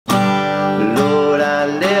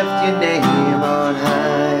your name on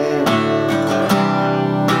high.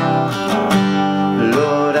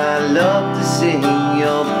 Lord, I love to sing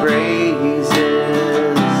your praises.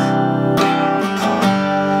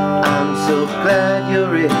 I'm so glad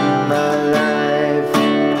you're in my life.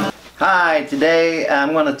 Hi, today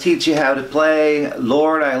I'm going to teach you how to play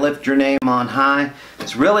Lord, I Lift Your Name on High.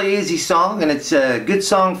 It's a really easy song, and it's a good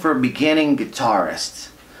song for beginning guitarists.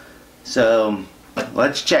 So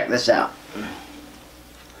let's check this out.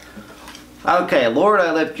 Okay, Lord,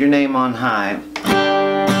 I lift your name on high.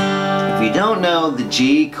 If you don't know the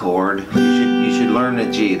G chord, you should learn the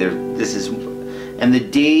G. And the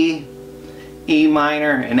D, E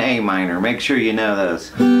minor, and A minor. Make sure you know those.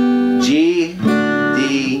 G,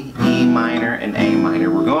 D, E minor, and A minor.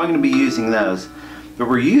 We're going to be using those, but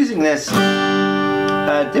we're using this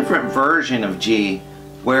different version of G,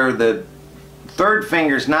 where the third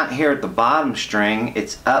finger's not here at the bottom string,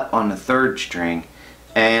 it's up on the third string,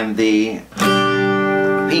 and the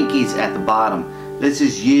pinky's at the bottom. This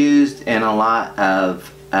is used in a lot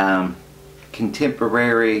of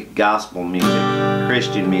contemporary gospel music,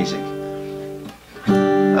 Christian music.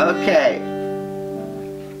 Okay,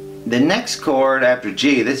 the next chord after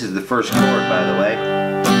G, this is the first chord by the way,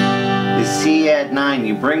 is C add 9.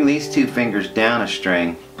 You bring these two fingers down a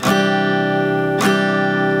string.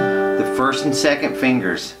 The first and second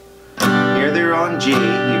fingers, here they're on G,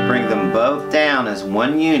 you bring them both down as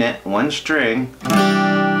one unit, one string,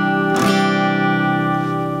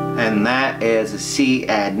 and that is a C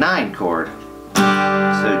add 9 chord.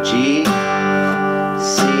 So G, C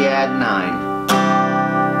add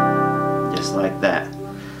 9, just like that.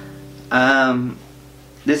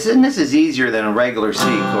 This is easier than a regular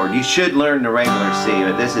C chord. You should learn the regular C,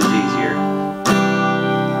 but this is easier.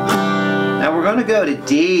 Now we're going to go to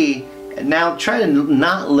D. Now try to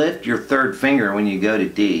not lift your third finger when you go to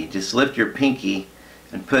D. Just lift your pinky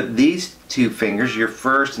and put these two fingers, your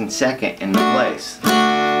first and second, into place.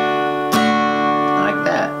 Like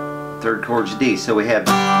that. Third chord's D. So we have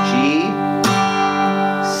G,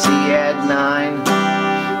 C add 9,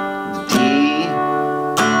 D,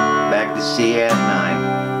 back to C add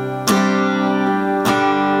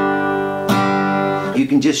 9. You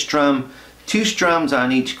can just strum 2 strums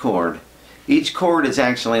on each chord. Each chord is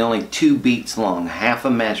actually only 2 beats long, half a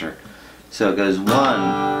measure. So it goes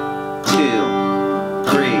 1, 2,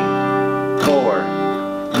 3, 4,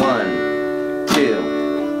 1,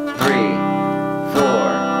 2, 3, 4,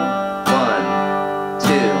 1,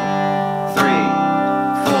 2, 3,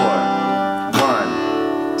 4,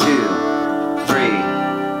 1, 2, 3,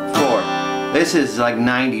 4. This is like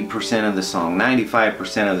 90% of the song,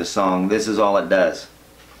 95% of the song. This is all it does.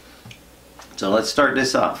 So let's start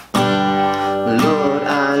this off. Lord,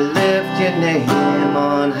 I lift your name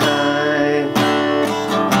on high.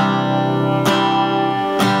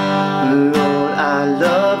 Lord, I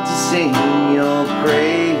love to sing your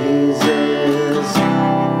praises.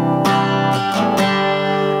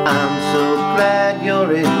 I'm so glad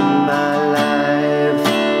you're in my life.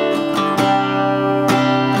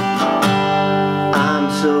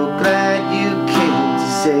 I'm so glad you came to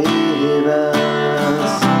save us.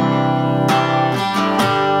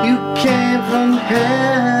 From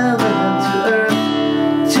heaven to earth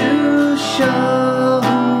to show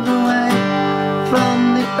the way, from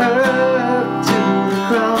the earth to the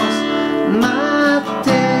cross, my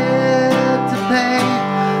debt to pay,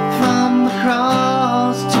 from the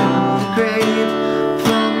cross to the grave,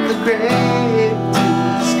 from the grave to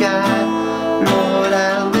the sky. Lord,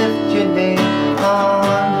 I lift your name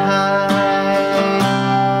on high.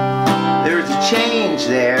 There's a change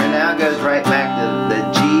there. Now it goes right back to the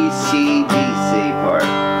G, C, D, C part.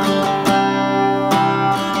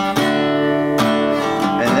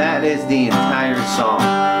 And that is the entire song.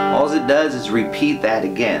 All it does is repeat that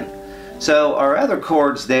again. So our other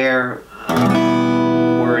chords there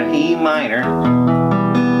were an E minor,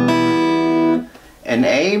 an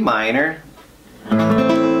A minor,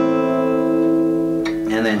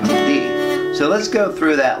 and then to D. So let's go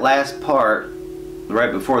through that last part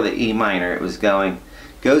right before the E minor. It was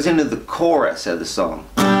goes into the chorus of the song.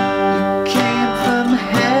 Came from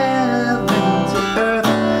heaven to earth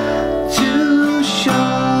to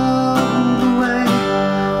show the way,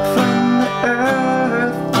 from the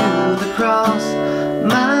earth to the cross,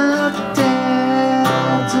 my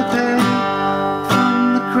debt to pay,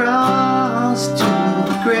 from the cross to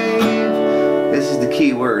the grave. This is the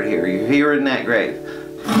key word here. You're hearing that grave.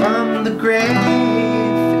 From the grave,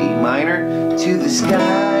 E minor, to the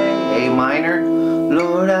sky, A minor.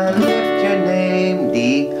 Lord, I lift your name,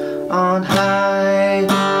 D, on high.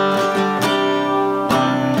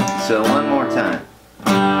 So one more time.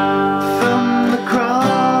 From the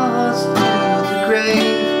cross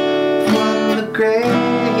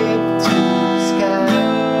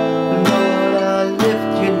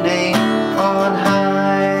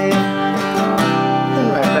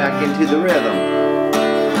back into the rhythm.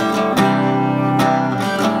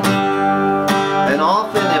 And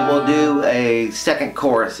often it will do a second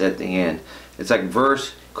chorus at the end. It's like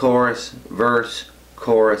verse, chorus, verse,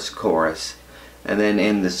 chorus, chorus, and then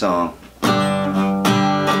end the song. And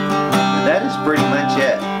that is pretty much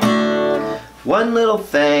it. One little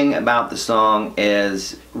thing about the song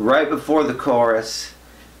is right before the chorus,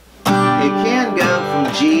 it can go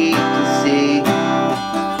from G to C,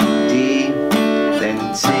 D,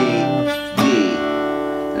 then C, D,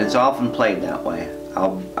 and it's often played that way.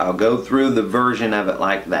 I'll go through the version of it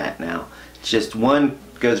like that now. It's just one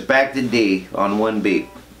goes back to D on one beat.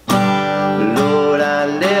 Lord, I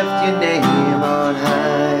lift your name on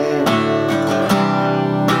high.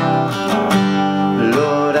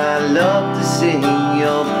 Lord, I love to sing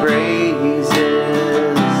your praises.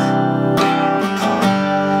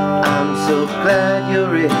 I'm so glad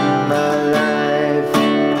you're in my life.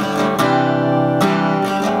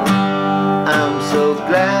 I'm so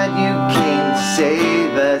glad you came to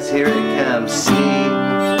save us. Here it comes, C, D.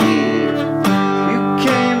 You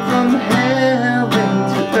came from heaven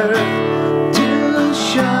to earth to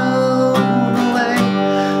show the way.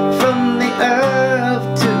 From the earth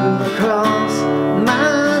to the cross,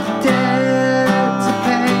 my debt to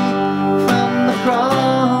pay. From the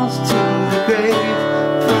cross to the grave,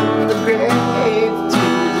 from the grave to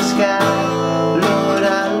the sky. Lord, I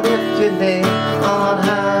lift your name on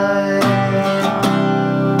high.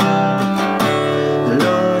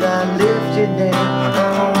 Lord, I lift your name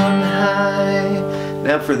on high.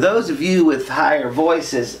 Now, for those of you with higher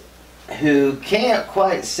voices who can't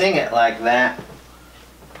quite sing it like that,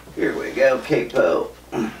 here we go, capo.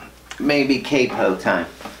 Maybe capo time.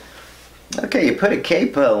 Okay, you put a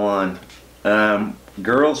capo on.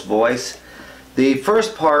 Girl's voice. The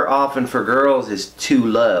first part often for girls is too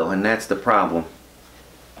low, and that's the problem.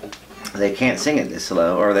 They can't sing it this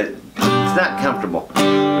low, or it's not comfortable.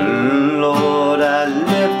 Lord, I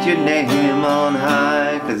lift your name on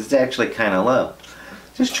high, because it's actually kind of low.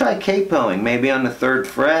 Just try capoing, maybe on the 3rd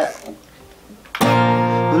fret.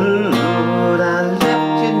 Lord, I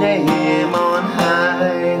lift your name on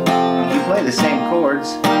high. You play the same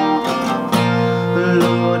chords.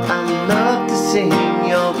 Lord, I love to sing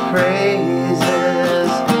your praises.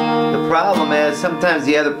 The problem is sometimes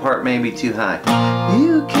the other part may be too high.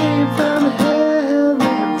 You came from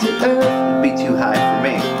heaven to earth. It'd be too high for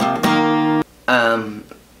me.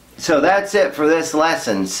 So that's it for this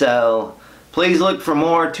lesson. So please look for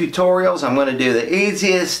more tutorials. I'm going to do the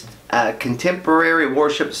easiest contemporary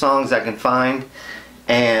worship songs I can find,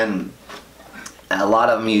 and a lot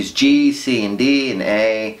of them use G, C, and D, and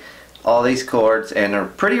A, all these chords, and they're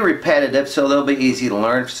pretty repetitive, so they'll be easy to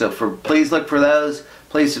learn. So please look for those.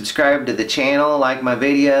 Please subscribe to the channel, like my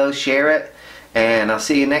video, share it, and I'll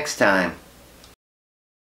see you next time.